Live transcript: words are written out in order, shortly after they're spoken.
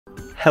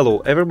Hello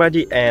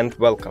everybody and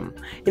welcome.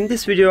 In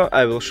this video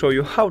I will show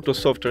you how to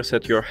soft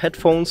reset your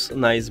headphones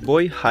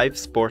NICEBOY Hive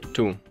Sport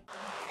 2.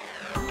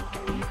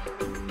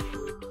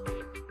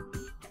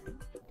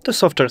 To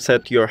soft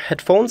reset your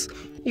headphones,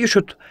 you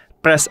should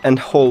press and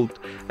hold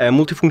a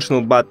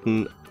multifunctional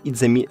button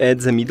at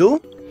the middle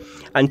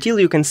until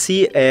you can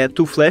see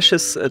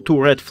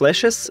two red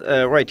flashes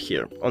right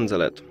here on the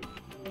LED.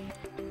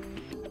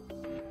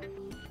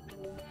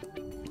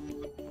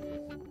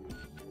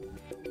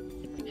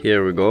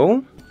 Here we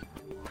go.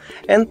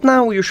 And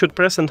now you should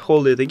press and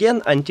hold it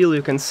again until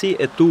you can see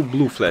two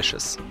blue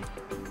flashes.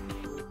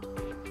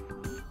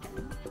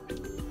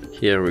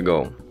 Here we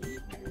go.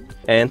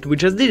 And we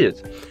just did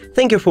it.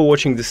 Thank you for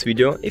watching this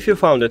video. If you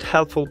found it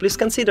helpful, please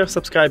consider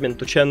subscribing to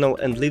the channel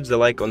and leave the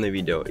like on the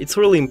video. It's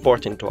really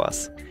important to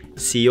us.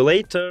 See you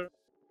later!